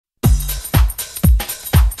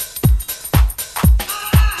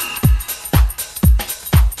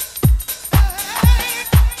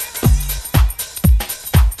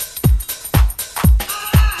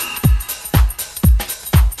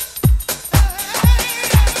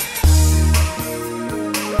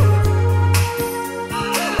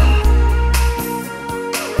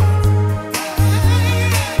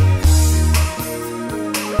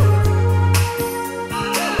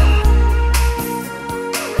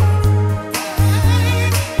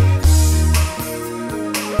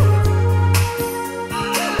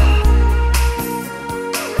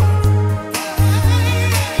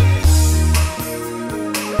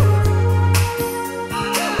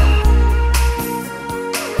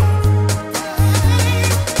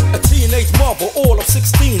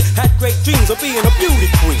dreams of being a beauty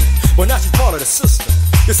queen. But now she's part of the system.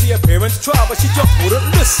 You see, her parents tried, but she just wouldn't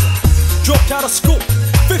listen. Dropped out of school,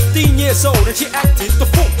 15 years old, and she acted the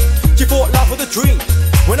fool. She thought life was a dream.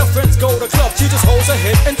 When her friends go to club, she just holds her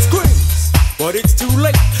head and screams. But it's too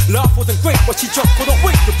late, life wasn't great, but she just couldn't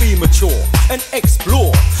wait to be mature and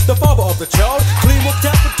explore. The father of the child clean walked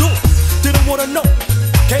out the door, didn't wanna know.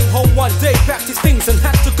 Came home one day, packed his things and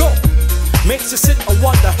had to go. Makes you sit and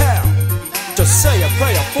wonder how. Just say a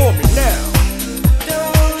prayer for me now.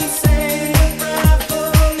 Don't say a prayer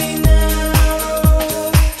for me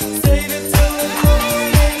now. Save it till the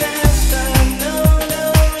morning after. No,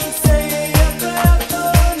 don't say a prayer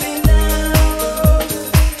for me now.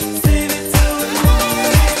 Save it till the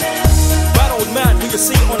morning after. That old man who you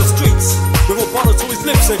see on the streets with a bottle to his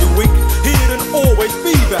lips every week, he didn't always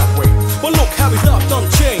be that way. But look how his life done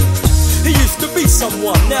changed. He used to be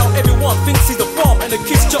someone, now everyone thinks he's a bomb and the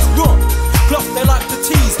kids just run. Plus they like to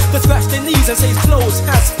tease, they scratch their knees and say his clothes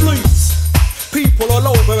has fleas. People all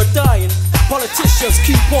over are dying, politicians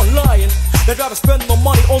keep on lying. They'd rather spend more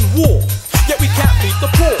money on war, yet we can't feed the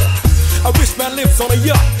poor. A rich man lives on a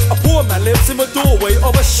yacht, a poor man lives in the doorway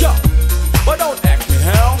of a shop. But don't ask me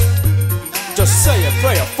how, just say a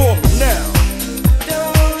prayer for me now.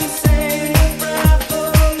 Don't say a prayer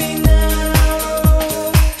for me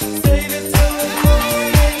now. Save it till the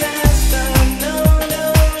morning after. No,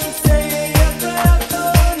 don't say a prayer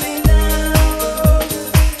for me now.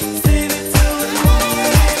 Save it till the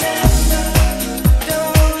morning after.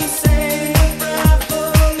 Don't say a prayer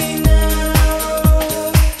for me now.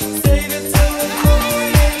 Save it till the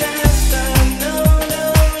morning after. No,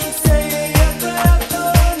 don't say a prayer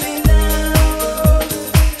for me now.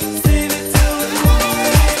 Save it till the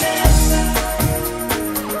morning after.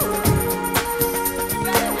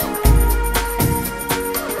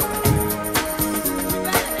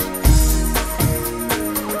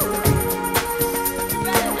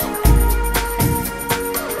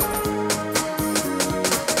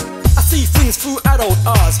 I see things through adult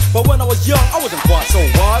eyes, but when I was young, I wasn't quite so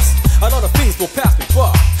wise. A lot of things will pass me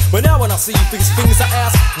by, but now when I see these things, I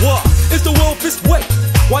ask, why is the world this way?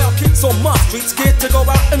 Why are kids on my street scared to go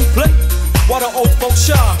out and play? Why do old folks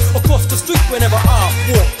shy across the street whenever I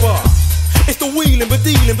walk by? It's the wheeling, the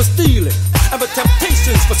dealing, the stealing, and the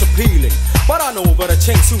temptations that's appealing. But I know that a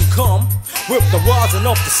change soon come with the rising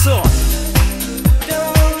of the sun.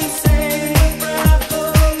 Don't say